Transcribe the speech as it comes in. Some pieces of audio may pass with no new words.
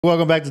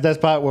Welcome back to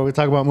Despot, where we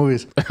talk about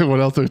movies. What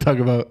else are we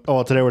talking about?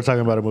 Oh, today we're talking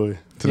about a movie.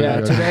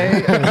 Today.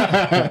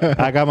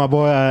 I got my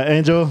boy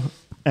Angel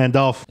and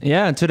Dolph.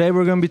 Yeah, today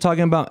we're going to be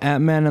talking about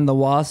Antman and the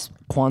Wasp,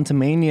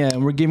 Quantumania,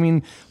 and we're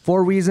giving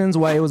 4 reasons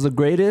why it was the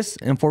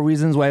greatest and 4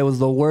 reasons why it was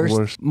the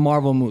worst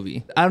Marvel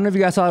movie. I don't know if you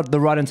guys saw the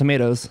Rotten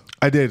Tomatoes.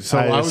 I did. So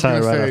I was going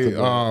to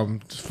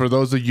right say, for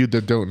those of you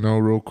that don't know,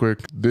 real quick,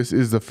 this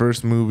is the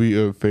first movie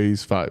of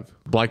Phase 5.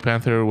 Black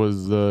Panther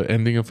was the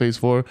ending of Phase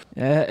 4.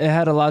 It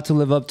had a lot to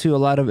live up to, a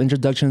lot of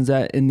introductions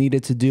that it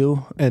needed to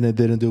do. And it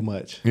didn't do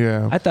much.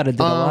 Yeah. I thought it did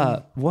a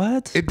lot.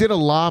 What? It did a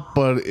lot,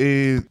 but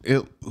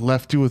it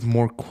left you with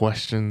more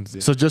questions.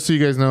 Yeah. So just so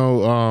you guys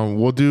know,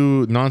 we'll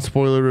do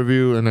non-spoiler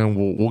review, and then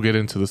we'll get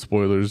into the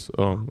spoilers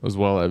as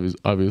well,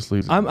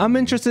 obviously. I'm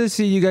interested to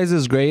see you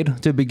guys'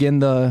 grade to begin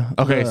the...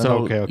 Okay,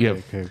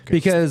 Okay.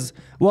 Because,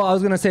 well, I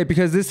was going to say,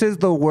 because this is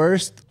the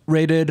worst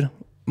rated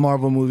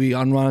Marvel movie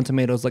on Rotten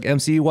Tomatoes, like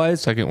MCU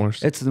wise. Second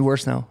worst. It's the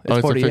worst now. It's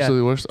 40, it's officially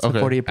the worst? It's okay.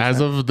 48%. As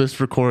of this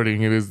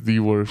recording, it is the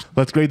worst.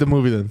 Let's grade the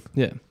movie then.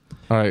 Yeah.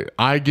 All right.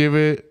 I give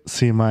it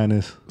C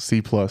minus.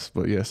 C plus,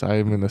 but yes, I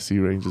am in the C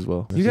range as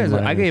well. You guys,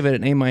 I gave it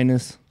an A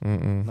minus.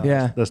 No,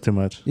 Yeah. That's too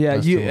much. Yeah.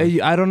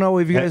 I don't know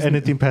if you guys...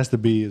 Anything past the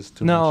B is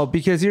too much. No,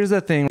 because here's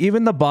the thing.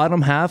 Even the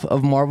bottom half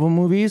of Marvel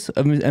movies,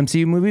 of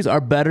MCU movies,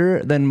 are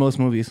better than most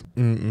movies.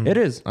 It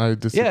is. I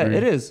disagree. Yeah,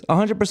 it is.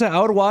 100%.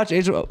 I would watch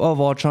Age of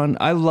Ultron.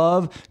 I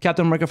love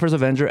Captain America First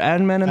Avenger,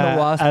 Ant-Man and the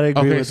Wasp. I'd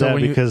agree Okay, with so that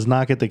when because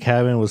Knock at the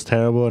Cabin was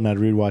terrible, and I'd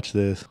rewatch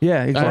this.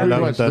 Yeah, I exactly.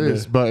 already watched Thunder.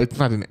 this, but it's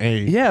not an A.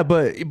 Yeah,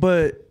 but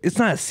it's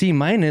not C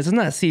minus. It's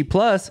not C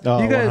plus.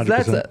 Oh, you guys,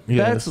 100%.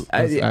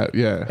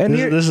 Yeah. And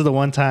This is the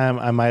one time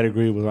I might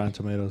agree with Rotten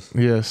Tomatoes.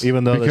 Yes.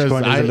 Even though the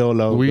scoring is a little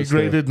low. We but still.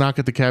 graded Knock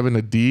at the Cabin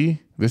a D.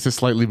 This is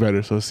slightly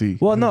better, so C.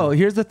 well, no.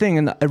 Here's the thing.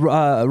 In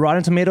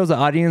Rotten Tomatoes, the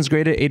audience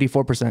graded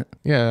 84%.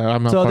 Yeah,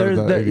 I'm not So part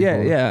of that.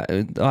 yeah,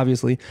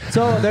 obviously.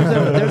 So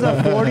there's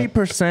a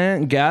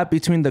 40% gap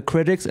between the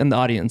critics and the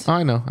audience.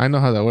 I know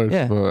how that works,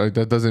 Yeah. but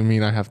that doesn't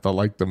mean I have to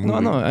like the movie.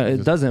 No,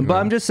 it doesn't. But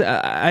I'm just,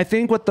 I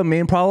think what the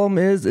main problem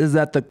is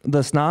that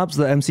the snobs,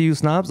 the MCU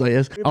snobs, I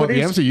guess. Oh, the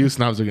MCU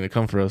snobs are gonna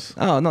come for us.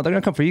 Oh no, they're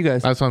gonna come for you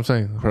guys. That's what I'm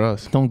saying, for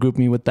us. Don't group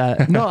me with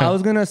that. No, I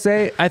was gonna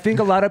say I think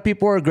a lot of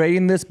people are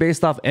grading this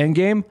based off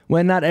Endgame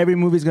when not every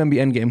movie's gonna be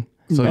Endgame.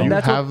 So And you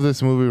that's have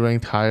this movie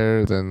ranked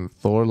higher than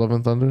Thor: Love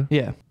and Thunder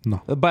Yeah. No.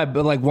 By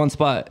like one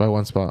spot. by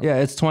one spot. Yeah,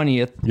 it's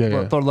 20th.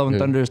 Yeah. Thor: Love and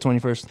Thunder is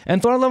 21st.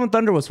 And Thor: Love and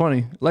Thunder was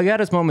funny. Like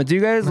at its moment. Do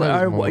you guys?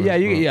 Had its moments,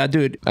 Yeah,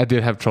 dude. I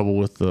did have trouble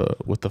with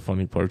the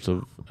funny parts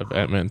of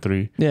Ant-Man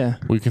 3. Yeah.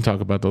 We can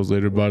talk about those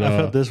later. But I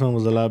felt this one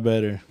was a lot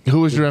better. who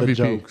was your the MVP?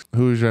 jokes.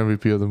 Who was your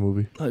MVP of the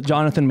movie?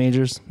 Jonathan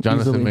Majors.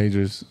 Jonathan Easily.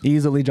 Majors.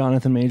 Easily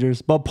Jonathan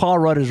Majors. But Paul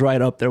Rudd is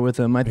right up there with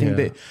him. I think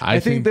Yeah. I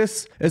think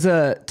this is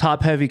a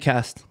top heavy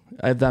cast,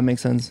 if that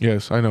makes sense.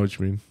 Yes, I know what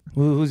you mean.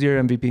 Who's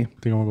your MVP? I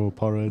think I'm gonna go with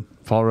Paul Rudd.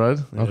 Paul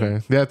Rudd? Yeah. Okay.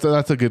 Yeah,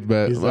 that's a good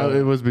bet. He's, Well,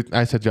 it was.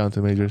 I said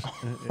Jonathan Majors.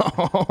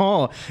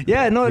 Oh,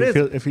 yeah, no, it is.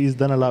 If he's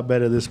done a lot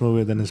better this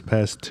movie than his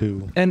past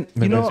two. And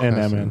you know, And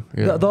Ant-Man.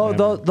 Yeah.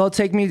 they'll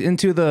take me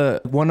into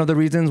one of the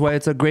reasons why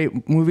it's a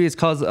great movie is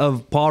because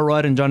of Paul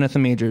Rudd and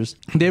Jonathan Majors.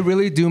 They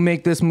really do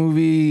make this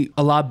movie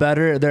a lot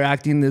better. Their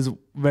acting is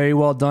very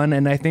well done,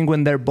 and I think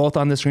when they're both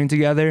on the screen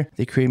together,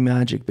 they create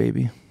magic,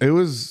 baby.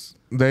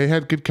 They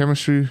had good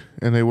chemistry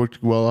and they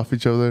worked well off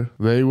each other.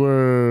 They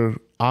were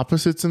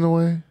opposites in a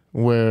way,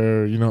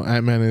 where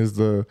Ant-Man is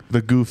the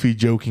goofy,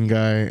 joking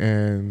guy,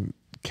 and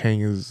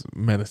Kang is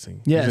menacing.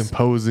 Yes. He's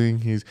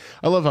imposing.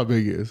 I love how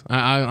big he is.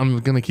 I'm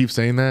gonna keep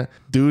saying that.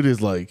 Dude is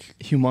like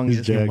Humongous.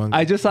 He's jacked.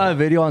 I just saw a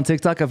video on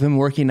TikTok of him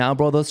working out,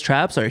 bro. Those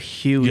traps are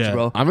huge,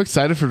 bro. I'm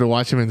excited to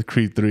watch him in the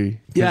Creed 3.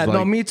 Yeah,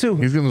 no, me too.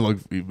 He's gonna look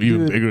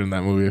even bigger in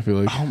that movie, I feel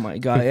like. Oh my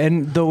god!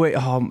 And the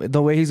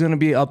way he's gonna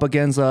be up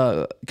against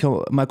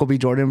Michael B.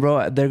 Jordan,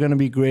 bro, they're gonna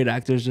be great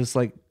actors, just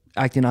like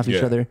acting off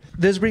each other.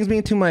 This brings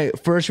me to my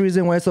first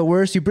reason why it's the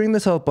worst. You bring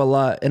this up a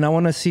lot, and I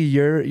want to see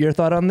your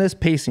thought on this.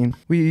 Pacing.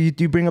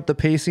 You bring up the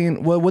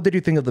pacing. What did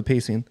you think of the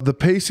pacing? The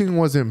pacing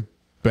wasn't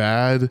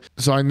bad.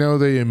 So I know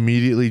they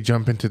immediately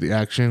jump into the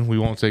action. We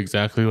won't say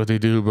exactly what they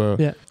do, but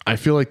Yeah. I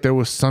feel like there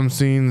was some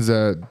scenes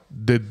that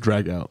did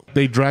drag out.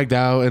 They dragged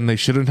out and they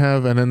shouldn't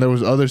have. And then there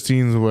was other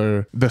scenes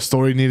where the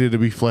story needed to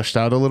be fleshed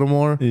out a little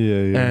more.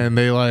 Yeah. And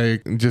they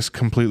like just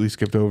completely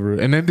skipped over it.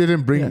 And then they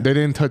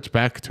didn't touch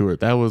back to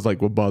it. That was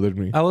like what bothered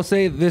me. I will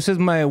say this is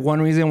my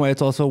one reason why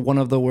it's also one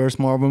of the worst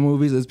Marvel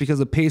movies is because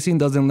the pacing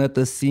doesn't let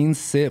the scene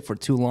sit for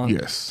too long.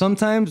 Yes.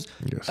 Sometimes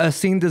Yes. a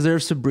scene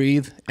deserves to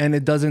breathe, and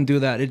it doesn't do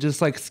that. It just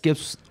like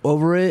skips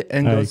over it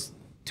and goes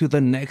to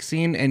the next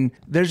scene, and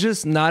there's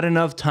just not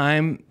enough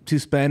time to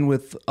spend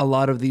with a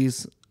lot of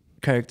these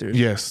characters.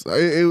 Yes,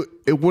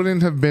 it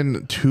wouldn't have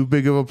been too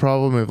big of a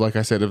problem if, like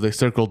I said, if they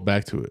circled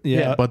back to it.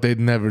 Yeah. But they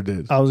never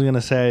did. I was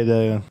gonna say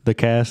the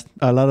cast.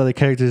 A lot of the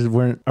characters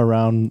weren't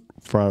around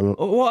for.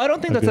 Well, I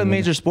don't think that's a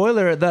major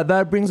spoiler.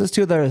 That brings us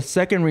to the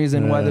second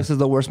reason why this is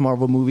the worst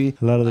Marvel movie.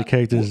 A lot of the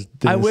characters.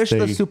 I wish stay.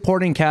 the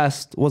supporting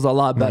cast was a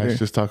lot better. Let's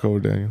just talk over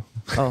Daniel.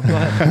 Oh, go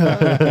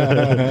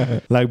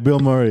ahead. Like Bill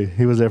Murray,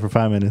 he was there for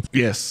 5 minutes.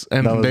 Yes,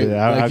 and That was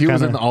it. he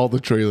was kinda- in all the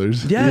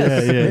trailers.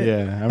 Yes.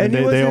 Yeah. I mean, And he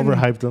they was in-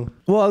 overhyped him.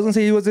 Well, I was gonna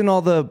say he was in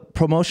all the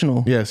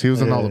promotional. Yes, he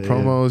was in all the Yeah,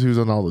 promos. He was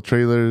in all the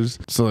trailers.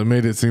 So it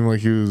made it seem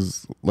like he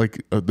was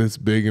like this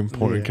big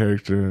important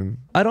character. And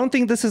I don't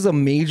think this is a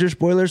major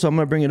spoiler, so I'm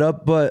gonna bring it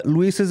up. But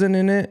Luis isn't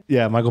in it.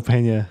 Yeah, Michael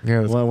Pena.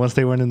 Yeah, Once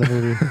they went in the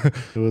movie,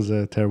 it was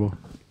terrible.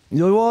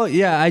 Well,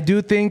 yeah, I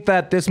do think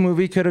that this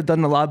movie could have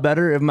done a lot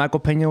better if Michael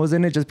Pena was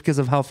in it, just because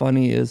of how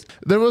funny he is.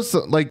 there was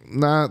like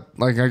not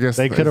like I guess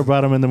They could have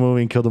brought him in the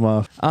movie and killed him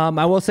off.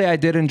 I will say I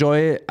did enjoy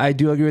it. I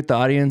do agree with the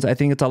audience. I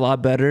think it's a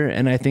lot better,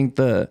 and I think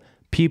the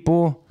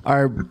people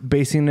are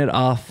basing it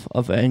off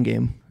of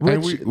Endgame,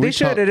 And which we they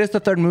should. It is the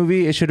third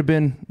movie. It should have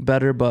been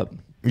better, but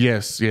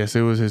Yes,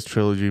 it was his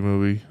trilogy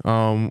movie.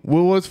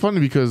 Well, it's funny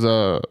because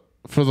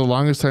for the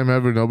longest time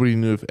ever, nobody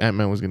knew if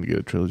Ant-Man was going to get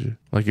a trilogy.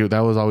 Like that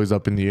was always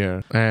up in the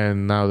air,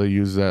 and now they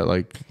use that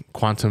like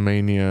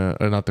Quantumania,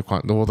 or not the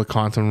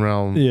quantum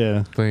realm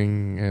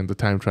thing and the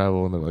time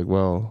travel, and they're like,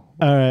 well,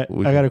 all right,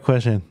 I got a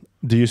question.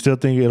 Do you still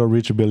think it'll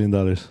reach $1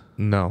 billion?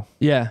 No.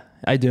 yeah,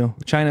 I do.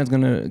 China's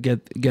gonna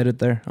get it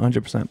there,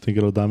 100%. Think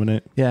it'll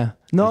dominate? Yeah,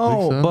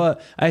 no, so?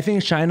 but I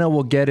think China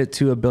will get it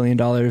to $1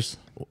 billion.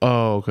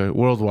 Oh, okay.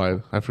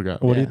 Worldwide, I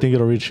forgot. What do you think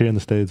it'll reach here in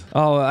the States?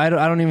 Oh, I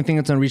don't even think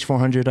it's gonna reach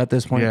 400 at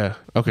this point. Yeah.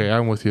 Okay,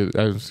 I'm with you.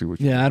 I see what.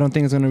 Yeah, I don't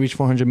think it's gonna reach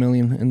 400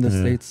 million in the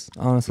States,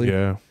 honestly.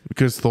 Yeah,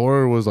 because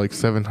Thor was like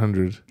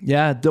 700.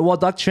 Yeah, well,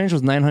 Doctor Strange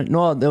was 900.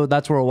 No,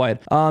 that's worldwide.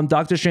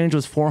 Doctor Strange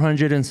was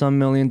 400 and some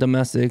million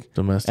domestic.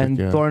 And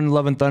yeah. Thor and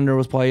Love and Thunder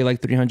was probably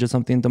like 300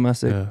 something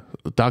domestic. Yeah.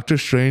 Doctor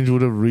Strange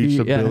would have reached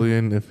a Yeah.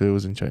 billion if it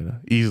was in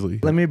China easily.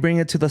 Let me bring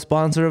it to the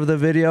sponsor of the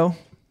video,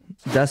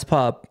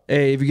 Despop.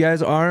 Hey, if you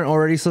guys aren't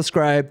already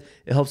subscribed,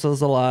 it helps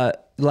us a lot.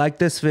 Like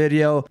this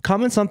video,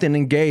 comment something,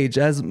 engage.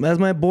 As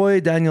my boy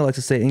Daniel likes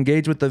to say,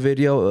 engage with the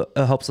video.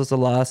 Helps us a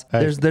lot.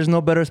 There's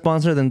no better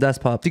sponsor than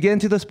Despop. To get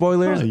into the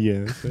spoilers,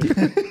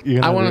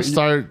 I want to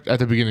start at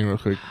the beginning real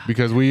quick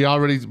because we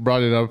already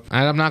brought it up,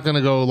 and I'm not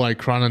gonna go like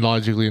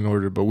chronologically in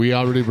order, but we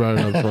already brought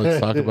it up, so let's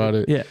talk about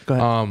it. Yeah, go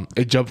ahead.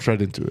 It jumps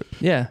right into it.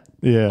 Yeah.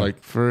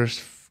 Like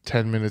first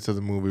 10 minutes of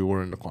the movie,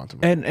 we're in the quantum.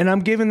 And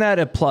I'm giving that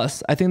a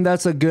plus. I think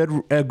that's a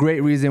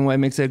great reason why it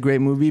makes it a great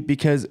movie,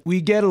 because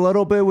we get a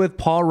little bit with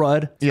Paul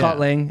Rudd, Scott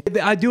Lang.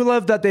 I do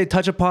love that they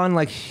touch upon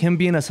like him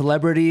being a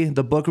celebrity,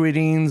 the book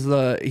readings,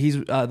 the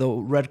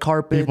red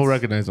carpet. People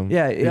recognize him.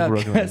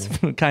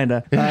 Kind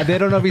of. They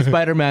don't know if he's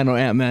Spider-Man or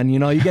Ant-Man. You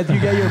know, you get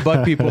your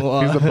bug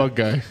people. He's the bug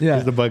guy. Yeah,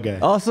 he's the bug guy.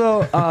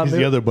 Also, he's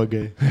the other bug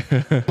guy.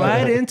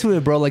 right into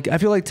it, bro. Like I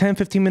feel like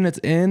 10-15 minutes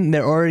in,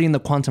 they're already in the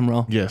quantum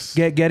realm. Yes,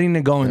 getting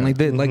it going.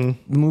 Like the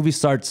movie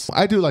starts.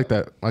 I do like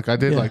that. Like I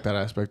did like that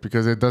aspect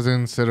because it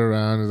doesn't sit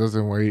around. It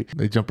doesn't wait.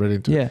 They jump right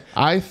into it.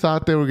 I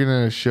thought they were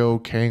gonna show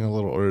Kang a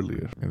little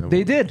earlier.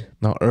 They did.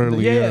 No,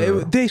 earlier.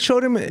 Yeah. They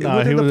showed him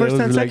within the first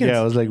 10 seconds.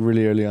 Yeah, it was like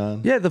really early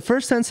on. Yeah, the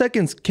first 10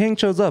 seconds, Kang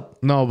shows up.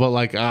 No, but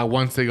like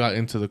once they got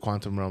into the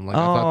quantum realm, like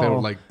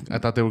I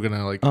thought they were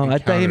gonna like. Oh, I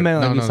thought he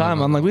meant like we saw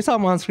him. I'm like, we saw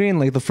him on screen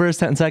like the first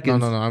 10 seconds.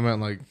 No. I meant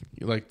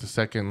like the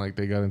second like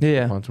they got into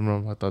the quantum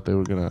realm. I thought they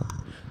were gonna.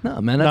 No,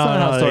 man, that's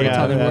not how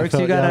storytelling works.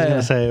 You gotta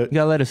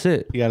let it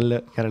sit. You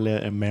gotta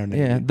let it marinate.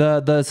 Yeah,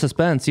 the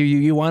suspense.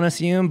 You want to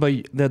see him, but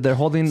they're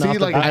holding. See,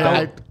 like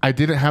I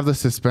didn't have the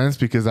suspense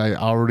because I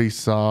already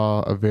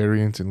saw a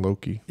variant in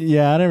Loki.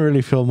 Yeah, I didn't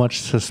really feel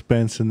much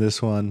suspense in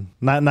this one.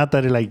 Not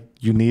that it like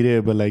you need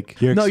it, but like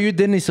you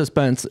did need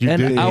suspense,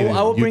 and I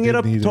will bring it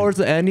up towards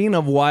the ending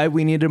of why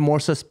we needed more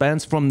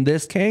suspense from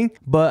this Kang.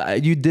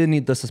 But you did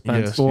need the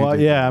suspense. Yes, well,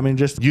 yeah, I mean,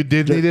 you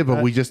did need it,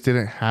 but we just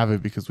didn't have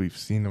it because we've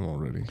seen him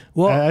already.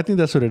 Well, I think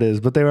that's what it is.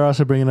 But they were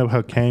also bringing up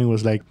how Kang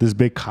was like this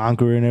big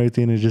conqueror and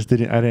everything. It just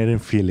didn't. I didn't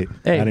feel it.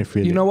 Hey, I didn't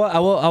feel it. You know what? I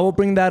will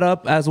bring that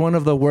up as one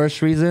of the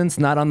worst reasons,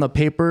 not on the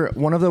paper.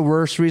 One of the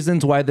worst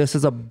reasons why this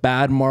is a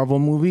bad Marvel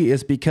movie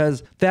is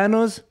because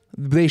Thanos.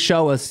 They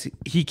show us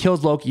he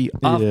kills Loki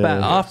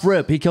off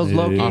rip. He kills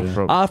Loki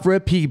off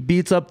rip. He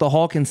beats up the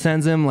Hulk and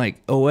sends him like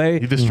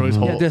away. He destroys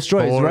Hulk. Yeah,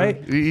 destroys,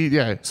 right?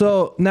 Yeah.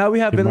 So now we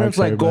have villains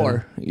like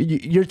Gore.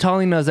 You're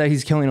telling us that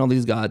he's killing all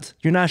these gods.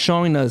 You're not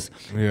showing us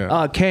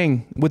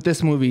Kang with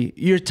this movie.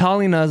 You're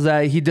telling us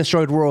that he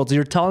destroyed worlds.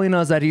 You're telling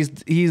us that he's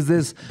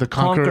this the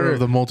conqueror of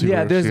the multiverse.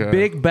 Yeah, this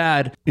big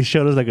bad. He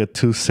showed us like a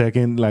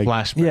 2-second like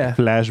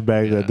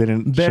flashback that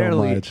didn't show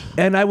much.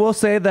 And I will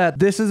say that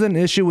this is an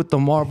issue with the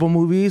Marvel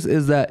movies.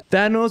 Is that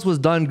Thanos was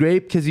done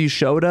great because you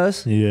showed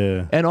us.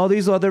 Yeah. And all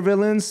these other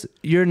villains,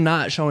 you're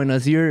not showing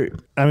us. I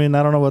mean,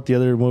 I don't know what the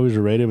other movies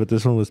are rated, but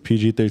this one was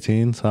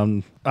PG-13. So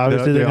I'm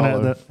obviously they're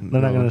not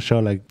gonna show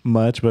like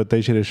much, but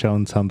they should have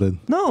shown something.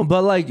 No,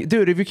 but like,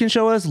 dude, if you can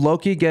show us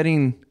Loki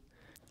getting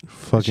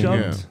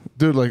fucking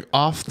dude, like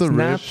off the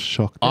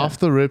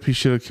rip, he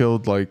should have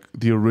killed like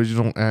the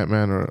original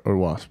Ant-Man or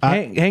Wasp.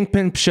 Hank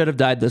Pym should have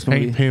died this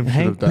movie.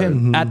 Hank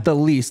Pym at the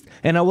least.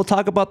 And I will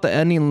talk about the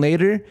ending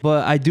later,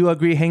 but I do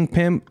agree Hank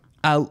Pym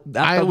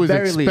I was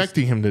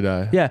expecting him to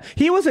die. Yeah,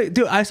 he was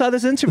dude. I saw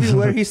this interview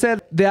where he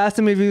said they asked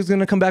him if he was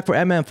gonna come back for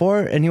Antman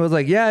 4, and he was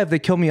like, "Yeah, if they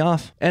kill me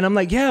off." And I'm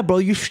like, "Yeah, bro,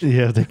 you should."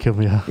 Yeah, if they kill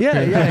me off.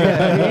 Yeah.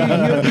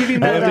 He was giving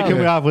that If they kill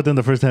me off within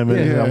the first 10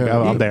 minutes,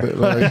 I'm there.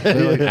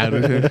 They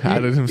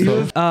added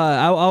himself.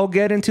 I'll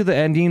get into the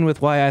ending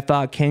with why I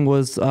thought Kang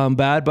was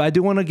bad, but I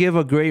do want to give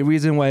a great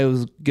reason why it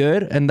was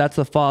good, and that's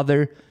the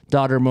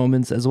father-daughter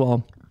moments as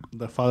well.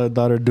 The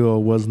father-daughter duo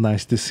was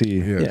nice to see.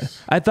 Yes. Yeah,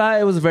 I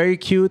thought it was very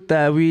cute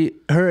that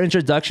her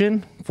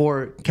introduction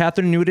for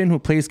Catherine Newton, who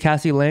plays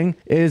Cassie Lang,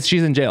 is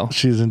she's in jail.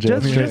 She's in jail.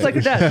 Just like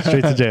her dad.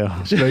 Straight to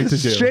jail.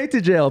 Straight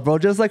to jail, bro.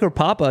 Just like her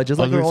papa. Just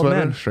like her old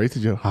man. Straight to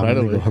jail. Right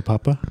away. Her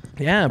papa.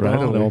 Yeah, bro.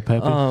 Right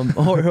away.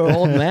 Or her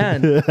old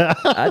man.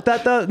 I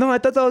thought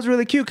that was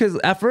really cute because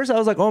at first I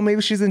was like, oh,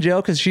 maybe she's in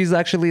jail because she's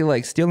actually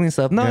like stealing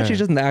stuff. No, she's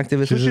just an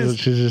activist.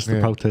 She's just a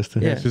protester.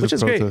 Yeah, which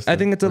is great. I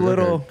think it's a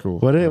little cool.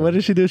 What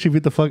did she do? She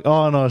beat the fuck.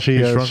 Oh no, she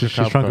shrunk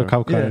a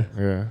cop car.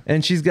 Yeah.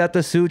 And she's got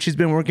the suit. She's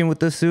been working with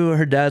the suit.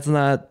 Her dad's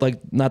not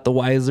the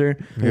wiser.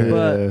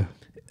 Yeah.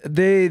 But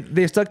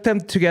they stuck them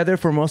together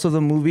for most of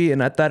the movie,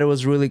 and I thought it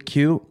was really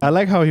cute. I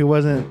like how he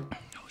wasn't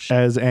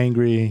as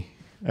angry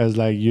as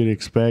like you'd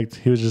expect.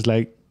 He was just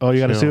like, "Oh, you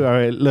got a suit? All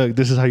right, look,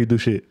 this is how you do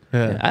shit."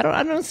 Yeah.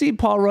 I don't see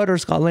Paul Rudd or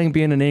Scott Lang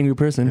being an angry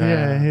person.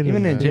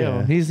 Even in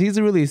jail, he's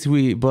really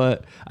sweet.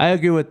 But I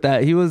agree with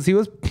that. He was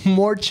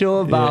more chill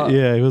about.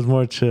 Yeah, he was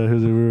more chill. He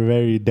was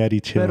very daddy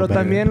chill. Pero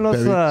también los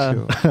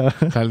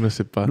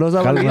Cálmese, pa. Los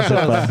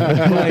abuelitos,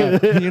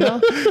 like, you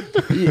know,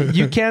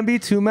 you can't be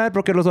too mad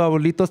porque los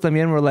abuelitos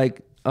también were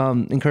like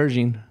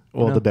encouraging.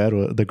 Well, the dad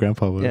was, the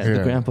grandpa was. Yeah,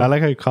 the grandpa. I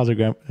like how he calls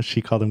her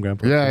she called him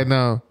grandpa. Yeah, I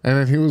know. And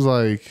then he was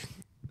like,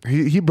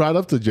 he brought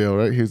up the jail,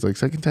 right? He was like,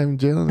 second time in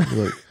jail? And he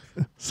was like,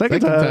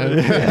 Second time.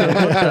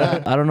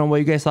 I don't know what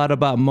you guys thought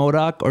about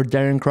MODOK or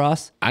Darren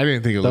Cross. I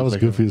didn't think that was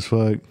like goofy as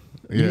fuck.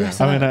 Yeah.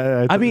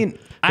 I mean,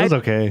 it was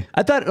okay.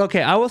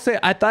 I will say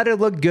I thought it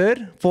looked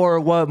good for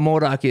what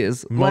MODOK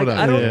is. Like,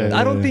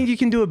 I don't think you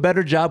can do a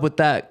better job with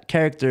that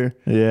character.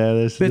 Yeah,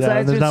 there's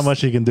not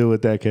much you can do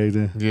with that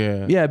character.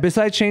 Yeah. Yeah,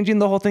 besides changing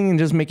the whole thing and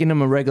just making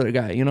him a regular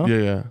guy, you know?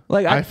 Yeah.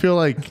 Like I feel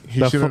like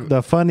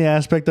the funny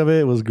aspect of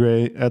it was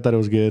great. I thought it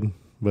was good.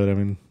 But I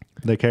mean,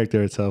 the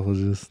character itself was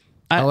just...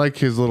 I like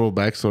his little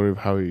backstory of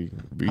how he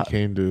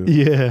became to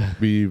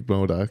be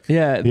MODOK.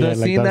 Yeah, the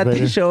scene that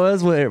they show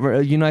us where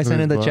I sent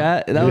in the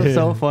chat, that was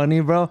so funny,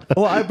 bro.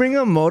 Well, I bring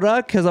up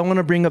MODOK because I want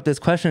to bring up this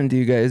question to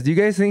you guys. Do you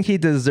guys think he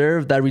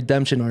deserved that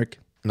redemption arc?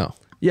 No.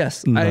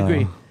 Yes, no. I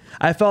agree.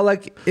 I felt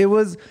like it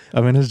was...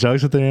 I mean, his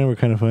jokes at the end were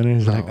kind of funny.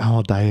 He's like,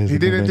 "I'll die." He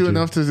didn't do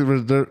enough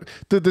to...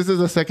 Dude, this is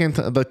the second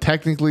time...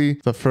 technically,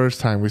 the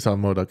first time we saw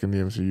MODOK in the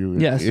MCU.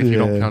 Yes. If you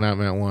don't count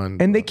Antman 1.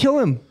 And they kill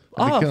him.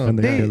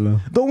 The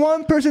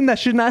one person that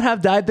should not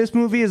have died this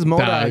movie is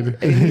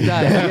MODOK. And he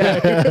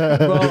died. Yeah.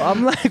 Bro,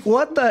 I'm like,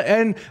 what the...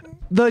 And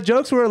the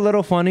jokes were a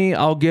little funny.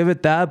 I'll give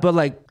it that. But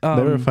like... they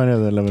were funnier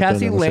than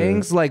Cassie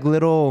Lang's like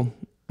little...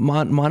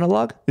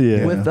 monologue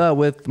with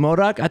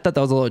MODOK. I thought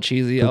that was a little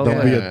cheesy.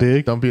 Don't be a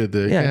dick. Don't be a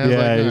dick.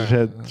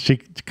 Yeah, she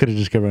could have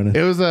just kept running.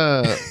 It was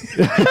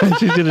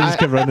she should have just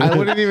kept running. I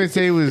wouldn't even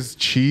say it was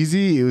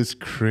cheesy. It was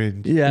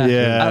cringe.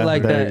 Yeah, I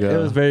like that. It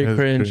was very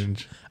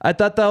cringe. I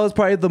thought that was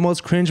probably the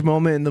most cringe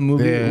moment in the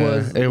movie.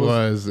 Yeah, it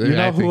was. You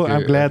know who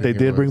I'm glad they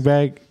did bring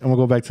back? I'm gonna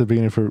go back to the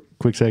beginning for a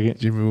quick second.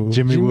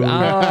 Jimmy Woo.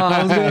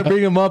 I was gonna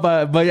bring him up,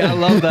 but yeah, I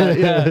love that.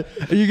 Yeah,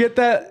 you get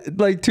that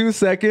like 2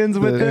 seconds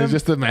with him. It's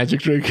just a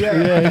magic trick.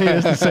 Yeah,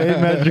 it's the same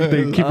magic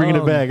thing. Keep bringing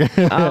it back.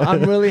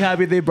 I'm really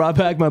happy they brought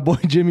back my boy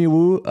Jimmy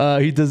Woo.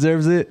 He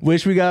deserves it.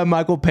 Wish we got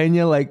Michael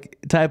Pena like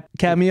type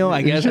cameo.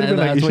 I guess he should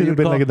have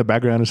been like in the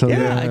background or something.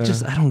 Yeah,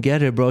 I don't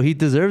get it, bro. He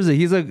deserves it.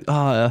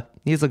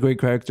 He's a great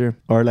character.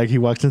 Or like he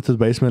walks into the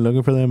basement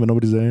looking for them and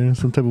nobody's there.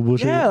 Some type of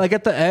bullshit. Yeah, like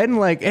at the end,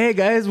 like, hey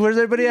guys, where's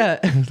everybody at?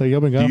 It's like, y'all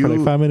been gone for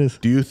like 5 minutes.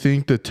 Do you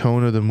think the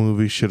tone of the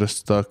movie should have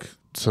stuck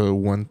to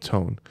one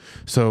tone?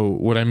 So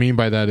what I mean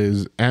by that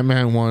is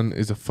Ant-Man 1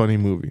 is a funny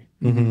movie.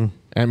 Mm-hmm.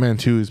 Ant-Man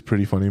 2 is a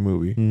pretty funny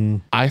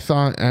movie. I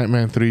thought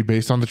Ant-Man 3,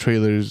 based on the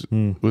trailers,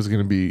 was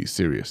going to be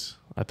serious.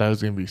 I thought it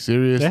was going to be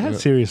serious. They had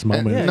serious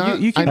moments. Yeah,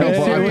 you can be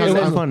serious.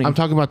 It was funny. I'm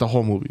talking about the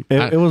whole movie.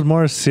 It was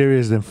more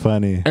serious than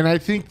funny. And I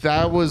think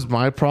that was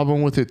my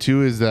problem with it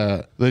too, is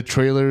that the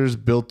trailers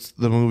built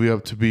the movie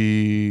up to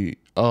be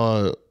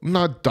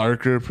not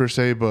darker per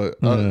se,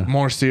 but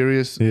more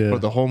serious for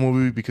the whole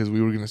movie because we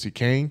were going to see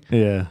Kang.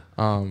 Yeah.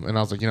 And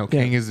I was like,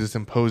 Kang is this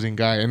imposing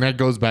guy. And that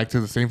goes back to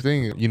the same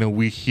thing.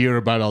 We hear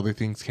about all the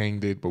things Kang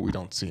did, but we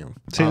don't see him.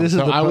 See, this is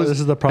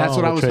the problem.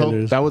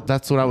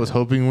 That's what I was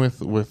hoping with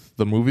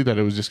the movie, that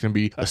it was just going to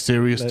be a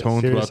serious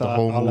tone throughout the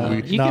whole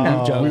movie. You can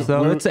have jokes,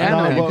 though. It's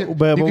Ant-Man.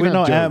 But we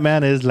know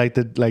Ant-Man is like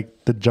the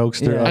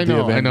jokester of the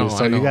Avengers.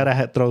 So you got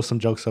to throw some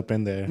jokes up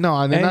in there. No,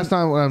 and that's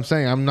not what I'm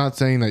saying. I'm not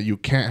saying that you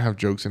can't have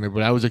jokes in it,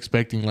 but was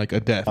expecting like a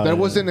death. That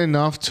wasn't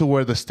enough to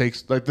where the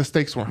stakes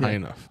weren't high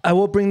enough. I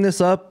will bring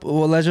this up.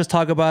 Well, let's just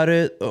talk about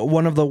it.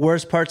 One of the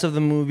worst parts of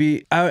the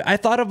movie. I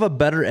thought of a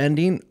better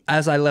ending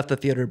as I left the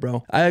theater,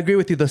 bro. I agree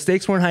with you. The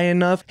stakes weren't high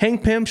enough.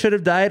 Hank Pym should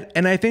have died,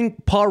 and I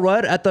think Paul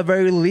Rudd, at the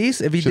very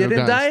least, if he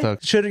didn't die,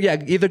 should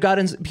have either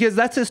gotten, because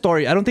that's his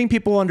story. I don't think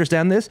people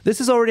understand this. This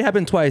has already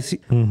happened twice.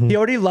 He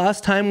already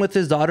lost time with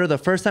his daughter the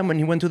first time when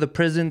he went to the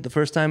prison the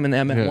first time in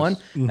Antman 1,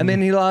 and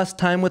then he lost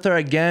time with her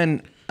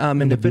again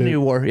in Infinity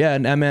War. Yeah,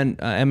 and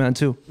Antman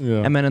 2.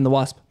 Yeah. Antman and the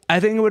Wasp. I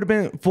think it would have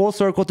been full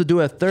circle to do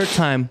it a third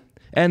time.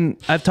 And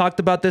I've talked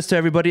about this to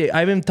everybody.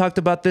 I even talked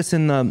about this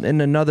in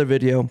another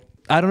video.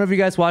 I don't know if you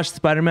guys watched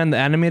Spider-Man, the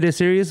animated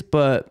series,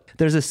 but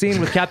there's a scene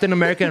with Captain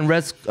America and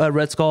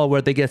Red Skull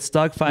where they get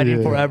stuck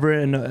fighting forever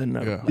in a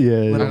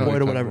little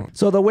void or whatever.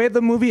 So the way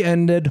the movie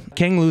ended,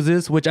 Kang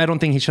loses, which I don't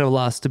think he should have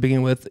lost to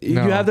begin with.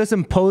 No. You have this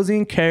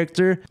imposing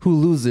character who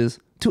loses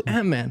to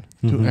Ant-Man.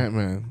 To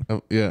Ant-Man.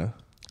 Oh, yeah.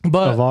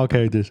 But of all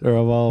characters, or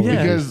of all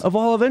because of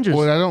all Avengers.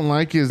 What I don't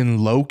like is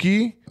in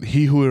Loki,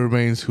 he who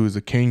remains, who is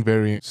a Kang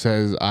variant,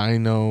 says, "I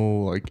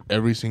know like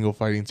every single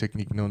fighting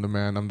technique known to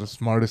man. I'm the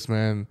smartest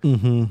man,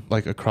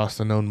 like across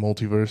the known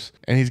multiverse."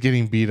 And he's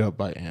getting beat up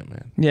by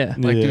Ant-Man. Yeah,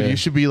 like dude, you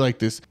should be like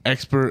this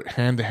expert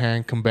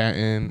hand-to-hand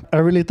combatant. I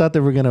really thought they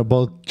were gonna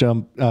both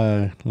jump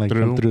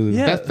through.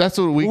 Yeah, that's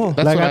what we.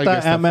 That's like what I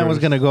thought Ant-Man was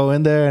gonna go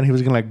in there and he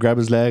was gonna like grab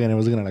his leg and it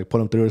was gonna like put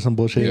him through or some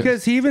bullshit.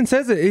 Because he even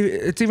says it.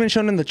 It's even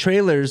shown in the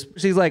trailers.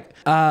 She's like,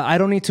 I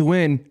don't need to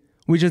win.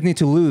 We just need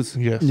to lose.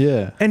 Yes.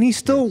 Yeah. And he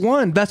still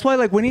won. That's why,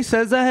 like, when he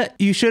says that,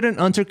 you shouldn't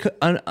undercut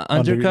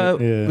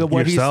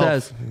what he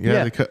says.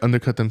 Yeah, they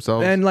undercut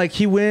themselves. And, like,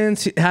 he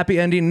wins, happy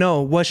ending.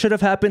 No, what should have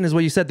happened is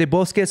what you said. They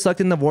both get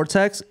sucked in the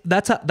vortex.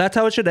 That's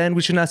how it should end.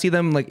 We should not see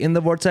them, like, in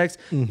the vortex.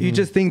 You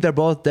just think they're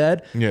both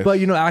dead. Yes. But,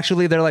 you know,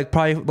 actually, they're, like,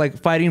 probably, like,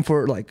 fighting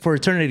for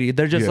eternity.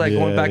 They're just, like,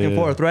 going back and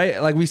forth,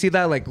 right? Like, we see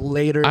that, like,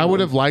 later. I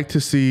would have liked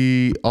to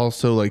see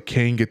also, like,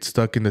 Kang get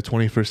stuck in the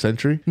 21st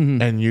century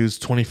and use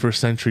 21st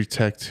century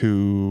tech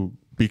to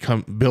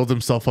build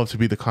himself up to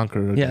be the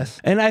conqueror again. Yes,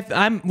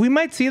 and we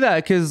might see that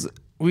because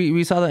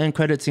we saw the end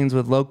credit scenes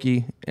with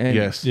Loki, and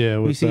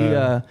we see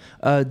a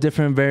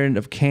different variant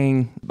of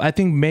Kang. I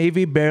think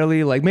maybe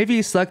maybe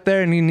he's stuck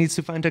there and he needs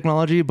to find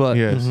technology, but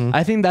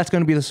I think that's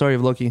going to be the story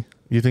of Loki.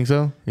 You think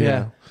so?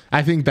 Yeah.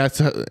 I think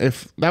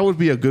if that would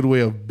be a good way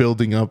of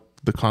building up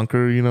the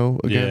Conqueror, you know,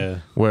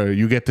 again, where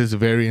you get this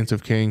variant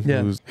of Kang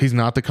he's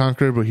not the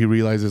Conqueror, but he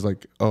realizes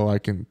like, oh, I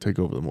can take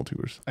over the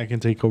multiverse. I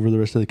can take over the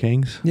rest of the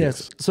Kangs.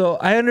 Yes. So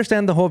I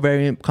understand the whole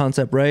variant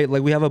concept, right?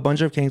 Like we have a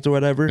bunch of Kangs or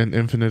whatever. An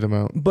infinite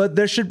amount. But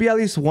there should be at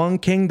least one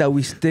Kang that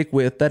we stick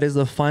with that is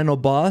the final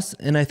boss.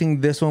 And I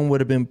think this one would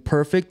have been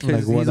perfect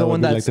because he's the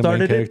one that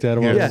started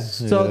it.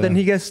 So then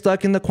he gets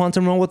stuck in the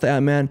quantum realm with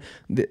Ant-Man.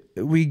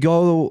 We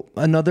go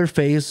another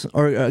phase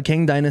or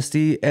Kang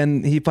Dynasty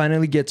and he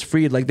finally gets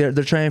freed. Like they're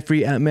trying to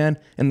free Ant-Man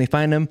and they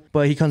find him,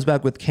 but he comes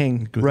back with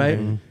Kang, right?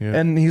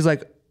 And he's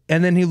like,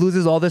 and then he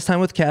loses all this time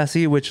with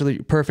Cassie, which is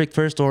perfect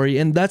for a story.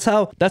 And that's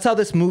how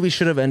this movie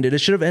should have ended. It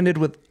should have ended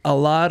with a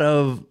lot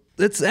of,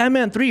 it's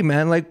Ant-Man 3,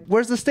 man. Like,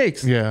 where's the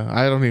stakes? Yeah,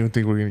 I don't even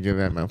think we're going to get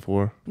Ant-Man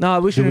 4. No,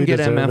 we shouldn't get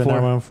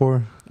Ant-Man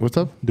 4. What's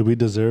up? Do we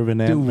deserve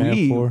an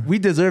Ant-Man 4? We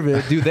deserve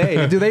it. Do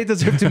they? Do they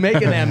deserve to make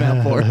an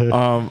Ant-Man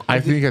 4? I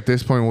think at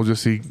this point we'll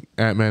just see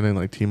Ant-Man in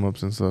like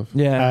team-ups and stuff.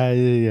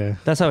 Yeah.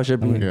 That's how it should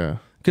be. Yeah.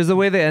 Because the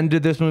way they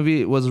ended this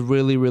movie was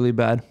really, really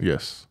bad.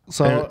 Yes.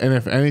 So, and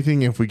if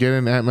anything, if we get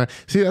an Ant-Man,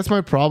 see, that's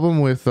my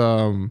problem with.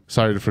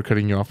 Sorry for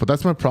cutting you off, but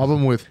that's my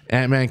problem with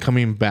Ant-Man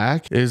coming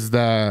back is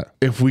that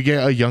if we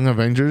get a Young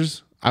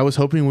Avengers, I was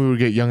hoping we would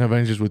get Young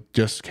Avengers with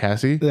just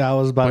Cassie. Yeah, I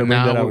was about to bring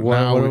that up.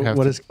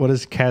 What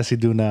does Cassie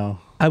do now?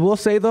 I will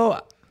say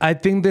though, I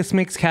think this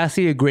makes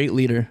Cassie a great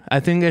leader.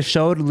 I think it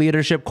showed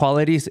leadership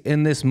qualities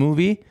in this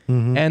movie,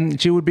 and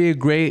she would be a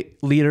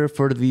great leader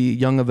for the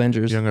Young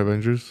Avengers. Young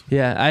Avengers?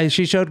 Yeah,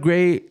 she showed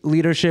great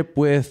leadership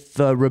with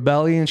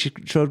Rebellion. She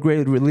showed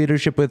great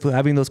leadership with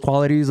having those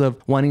qualities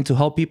of wanting to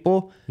help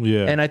people.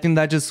 Yeah. And I think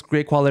that's just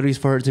great qualities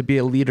for her to be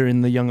a leader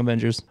in the Young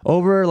Avengers.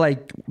 Over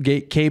like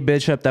Kate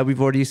Bishop that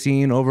we've already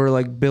seen, over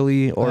like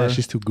Billy or...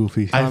 she's too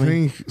goofy. I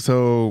think,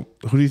 so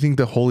who do you think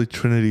the Holy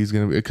Trinity is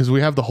going to be? Because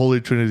we have the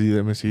Holy Trinity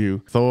of the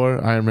MCU.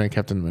 Thor, Iron Man,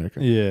 Captain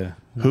America. Yeah.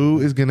 Who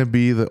is going to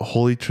be the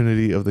Holy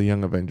Trinity of the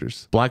Young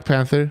Avengers? Black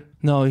Panther?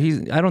 No,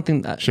 I don't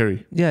think that.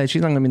 Shuri? Yeah,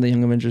 she's not going to be the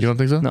Young Avengers. You don't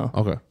think so? No.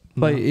 Okay.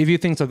 But if you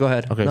think so, go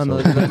ahead. Okay. No,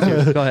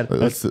 go ahead.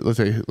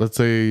 Let's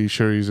say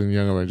Shuri's in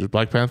Young Avengers.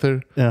 Black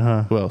Panther?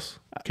 Who else?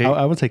 Kate?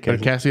 I would say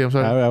Cassie. Cassie, I'm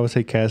sorry? I would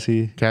say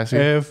Cassie. Cassie?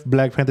 If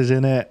Black Panther's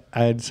in it,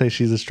 I'd say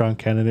she's a strong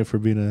candidate for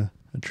being a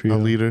trio. A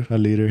leader.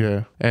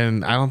 Yeah.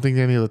 And I don't think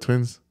any of the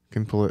twins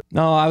can pull it.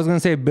 No, I was going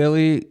to say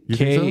Billy,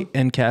 Kate,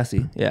 and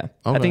Cassie. Yeah.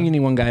 Okay. I think you need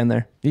one guy in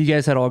there. You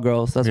guys had all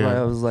girls. That's why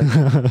I was like...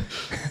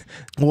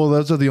 Well,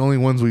 those are the only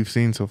ones we've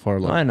seen so far.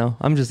 Like, I know.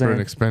 I'm just saying.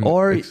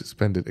 For an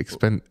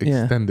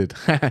extended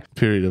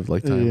period of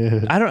like time.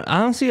 Yeah. I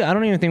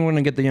don't even think we're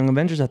going to get the Young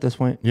Avengers at this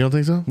point. You don't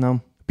think so?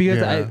 No.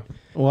 Because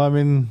well, I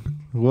mean...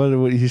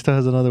 What he still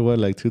has another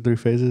like 2-3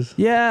 phases.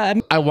 Yeah,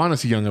 I want to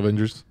see Young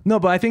Avengers. no,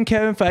 but I think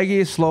Kevin Feige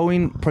is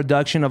slowing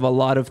production of a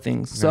lot of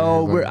things.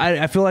 So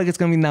I feel like it's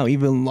gonna be now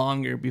even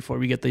longer before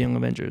we get the Young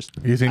Avengers.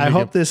 You think? I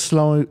hope this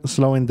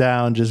slowing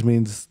down just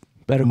means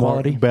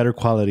Better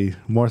quality,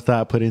 more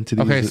thought put into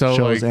these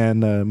shows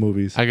and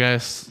movies. I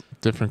guess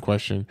different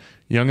question.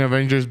 Young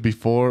Avengers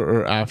before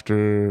or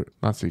after?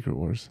 Not Secret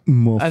Wars.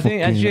 I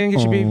think it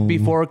should be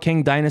before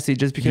Kang Dynasty,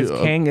 just because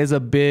Kang is a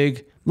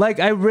big.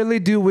 Like, I really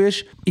do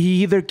wish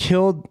he either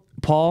killed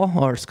Paul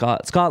or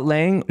Scott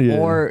Lang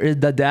or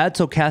the dad,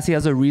 so Cassie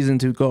has a reason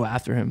to go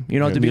after him. You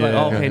know, to be like,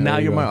 okay, now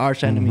you're my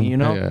arch enemy. You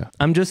know,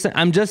 I'm just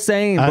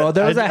saying, bro.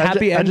 There was a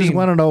happy ending. I just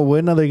want to know,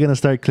 when are they gonna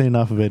start cleaning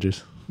off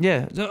Avengers?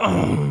 Yeah.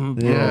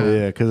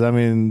 Yeah. Because I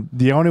mean,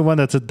 the only one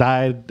that's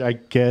died, I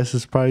guess,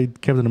 is probably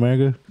Captain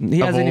America. He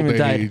hasn't even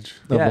died.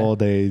 Of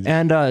old age.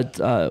 And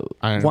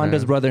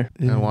Wanda's brother.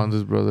 And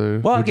Wanda's brother.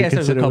 Well, I guess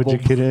there's a couple. I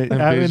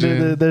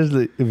mean, there's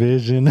the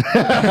Vision.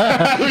 Start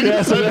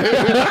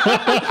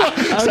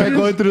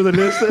going through the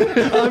list.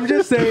 I'm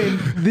just saying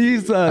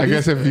these. I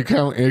guess if you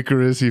count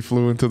Icarus, he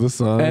flew into the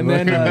sun. And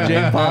then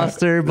Jane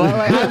Foster, but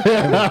like,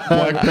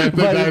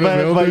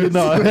 but you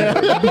know,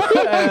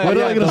 when are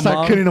they gonna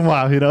start cutting them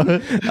off? You know?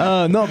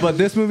 No, but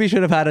this movie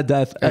should have had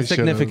a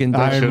significant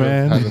death. Iron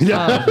Man.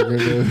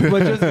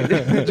 But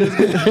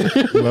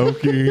just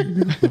Loki,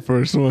 the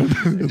first one.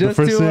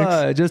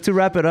 Just to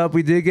wrap it up,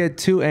 we did get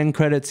 2 end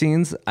credit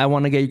scenes. I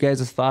want to get you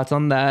guys' thoughts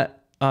on that.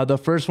 The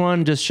first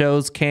one just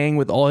shows Kang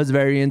with all his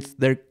variants.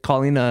 They're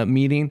calling a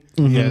meeting.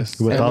 Yes,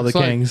 with all the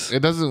Kangs.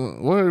 It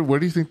doesn't. Where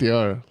do you think they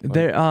are?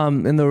 They're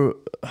in the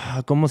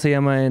 ¿cómo se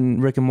llama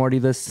in Rick and Morty?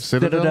 The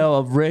Citadel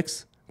of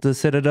Ricks. The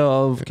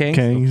Citadel of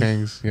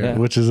Kangs, yeah.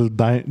 Which is a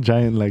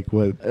giant, like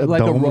what,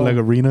 like dome, like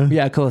arena.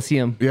 Yeah,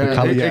 Coliseum.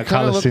 Yeah, it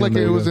kind of looked like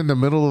it was in the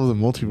middle of the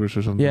multiverse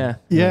or something. Yeah.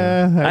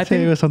 I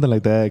think it was something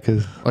like that,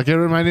 because like it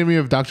reminded me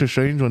of Doctor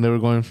Strange when they were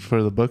going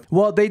for the book.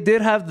 Well, they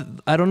did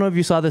have. I don't know if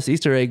you saw this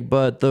Easter egg,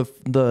 but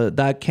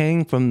that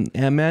Kang from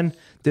Antman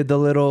did the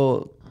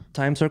little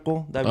time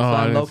circle that we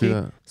saw in Loki.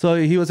 So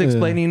he was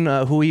explaining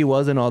who he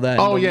was and all that.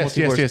 Oh, yes.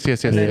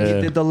 And then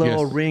he did the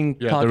little ring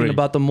talking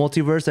about the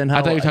multiverse and how.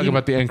 I thought you were talking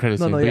about the end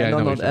credits. No.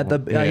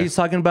 He's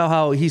talking about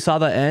how he saw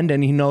the end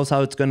and he knows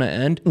how it's gonna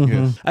end.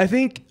 I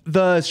think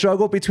the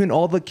struggle between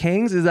all the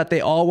Kangs is that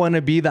they all want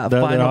to be that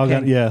final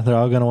Kang. They're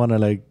all gonna want to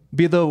like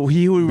be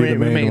he who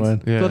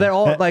remains. Yeah. So they're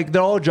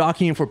all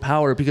jockeying for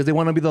power because they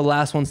want to be the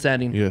last one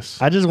standing.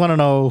 Yes. I just want to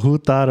know who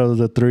thought of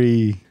the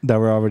 3 that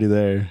were already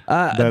there.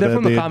 They're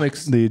from the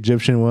comics. The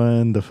Egyptian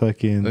one, the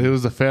fucking. It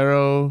was the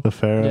Pharaoh.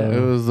 Yeah. It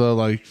was the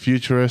like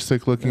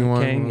futuristic looking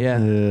one. King,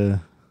 yeah.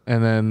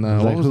 And then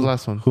what was the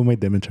last one? Who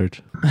made them in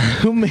church?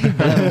 Who made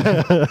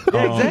them?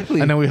 Yeah,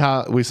 exactly. And then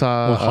we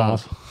saw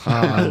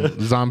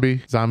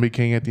Zombie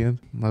King at the end.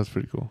 That was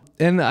pretty cool.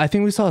 And I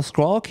think we saw a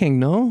Skrull King.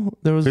 No,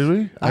 there was.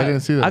 Really? I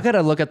didn't see that. I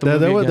gotta look at the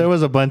movie. There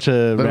was a bunch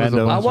of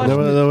random.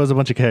 There was a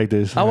bunch of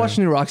characters. I watched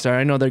New Rockstar.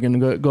 I know they're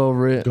gonna go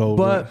over it.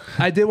 But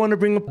I did want to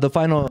bring up the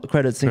final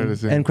credit scene.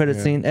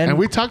 Scene. And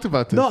we talked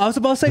about this. No, I was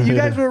about to say you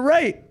guys were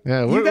right.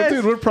 Yeah,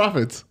 we're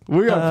prophets.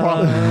 We are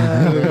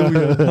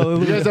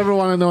prophets. You guys ever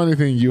want to know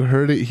anything? You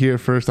heard it here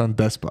first on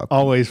Despot.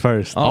 Always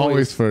first,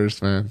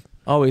 man.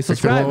 Always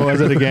subscribe. What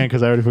was it again?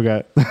 Because I already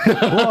forgot.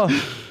 Well,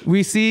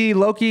 we see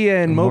Loki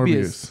and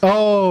Mobius.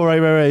 Oh,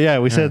 right. Yeah,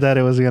 we said that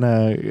it was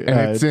gonna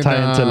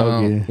tie into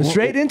Loki.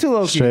 Straight into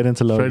Loki.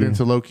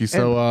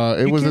 So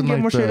it was in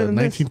like the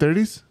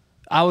 1930s.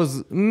 I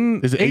was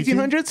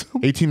 1800s,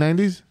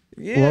 1890s.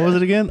 Yeah. What was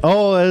it again?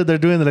 Oh, they're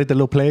doing like the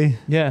little play.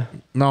 Yeah.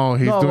 No,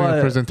 he's doing a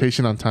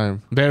presentation on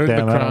time. They're in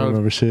the crowd. I don't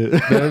remember shit.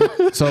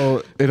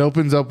 So it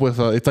opens up with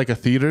it's like a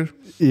theater.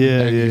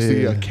 Yeah, and you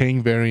see a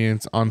Kang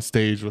variant on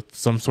stage with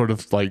some sort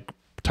of like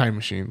time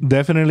machine.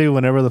 Definitely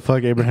whenever the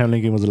fuck Abraham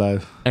Lincoln was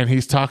alive. And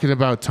he's talking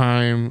about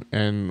time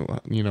and how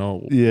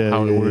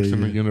it works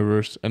in the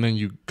universe. And then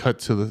you cut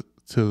to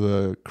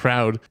the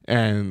crowd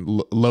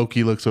and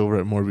Loki looks over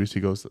at Morbius.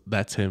 He goes,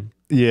 "That's him."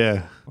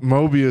 Yeah.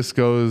 Mobius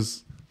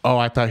goes, "Oh,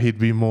 I thought he'd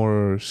be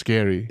more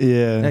scary."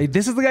 Yeah. Like,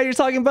 this is the guy you're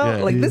talking about?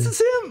 Yeah. This is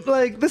him?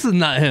 Like, this is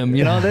not him,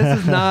 This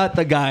is not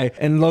the guy.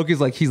 And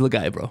Loki's like, he's the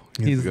guy, bro.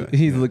 He's the guy.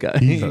 He's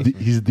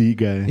the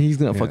guy. He's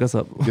going to fuck us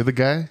up. You're the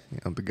guy? Yeah,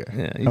 I'm the guy.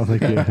 Yeah, he's the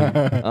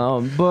guy.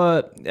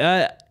 But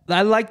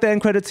I like the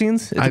end credit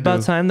scenes. It's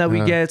about time that we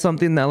get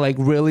something that like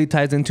really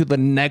ties into the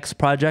next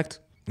project.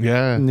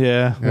 Yeah,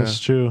 that's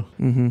true.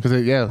 Because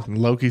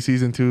Loki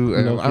season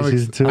 2. I'm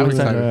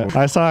excited.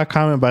 I saw a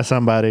comment by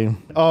somebody.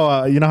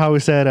 Oh, you know how we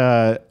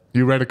said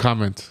you read a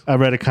comment. I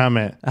read a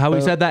comment. How we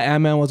said that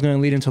Antman was going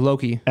to lead into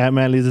Loki.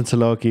 Antman leads into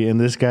Loki,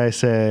 and this guy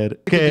said,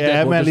 "Okay,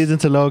 Antman leads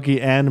into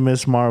Loki and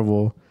Miss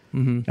Marvel,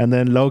 and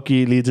then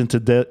Loki leads into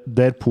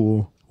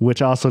Deadpool. which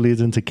also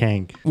leads into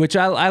Kang. Which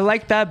I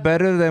like that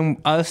better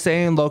than us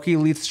saying Loki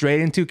leads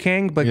straight into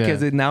Kang,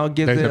 because it now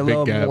gives There's it a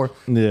little gap. more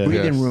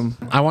breathing room.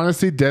 I want to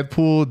see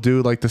Deadpool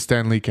do like the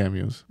Stan Lee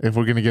cameos if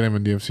we're gonna get him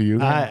in the MCU.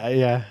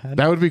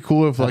 That would be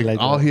cool if like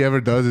all he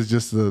ever does is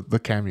just the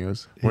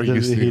cameos.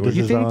 You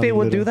think they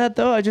would do that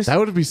though? That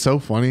would be so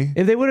funny.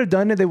 If they would have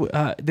done it, they would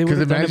have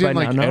done it by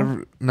like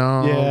now.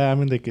 No. Yeah, I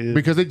mean they could,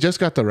 because they just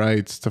got the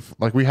rights to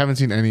like we haven't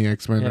seen any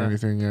X-Men or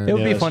anything yet. It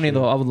would be funny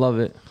though. I would love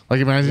it.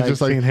 Like imagine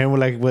just like seeing him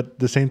with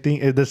the same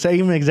thing, the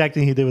same exact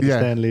thing he did with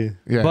Stan Lee.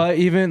 Yeah. But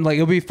even like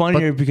it would be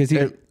funnier because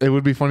it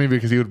would be funny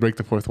because he would break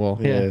the fourth wall.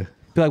 Yeah.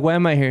 Be like, why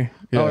am I here?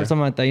 Yeah. Or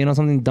something like that. You know,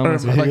 something dumb.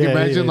 Like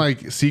imagine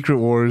like Secret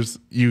Wars,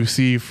 you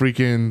see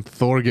freaking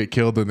Thor get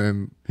killed and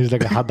then he's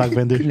like a hot dog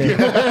vendor.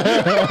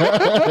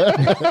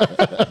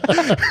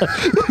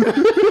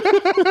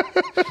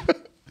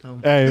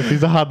 Hey, if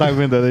he's a hot dog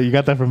vendor, you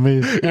got that from me.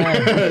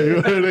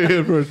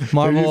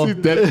 Marvel.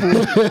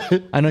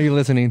 I know you're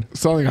listening.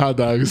 Selling hot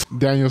dogs.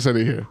 Daniel said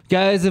it here.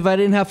 Guys, if I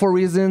didn't have 4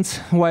 reasons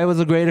why it was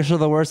the greatest or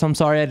the worst, I'm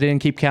sorry I didn't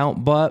keep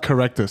count, but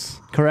correct us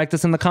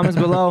in the comments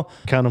below.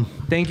 Count them.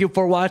 Thank you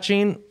for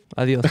watching.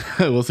 Adios.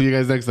 We'll see you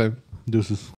guys next time. Deuces.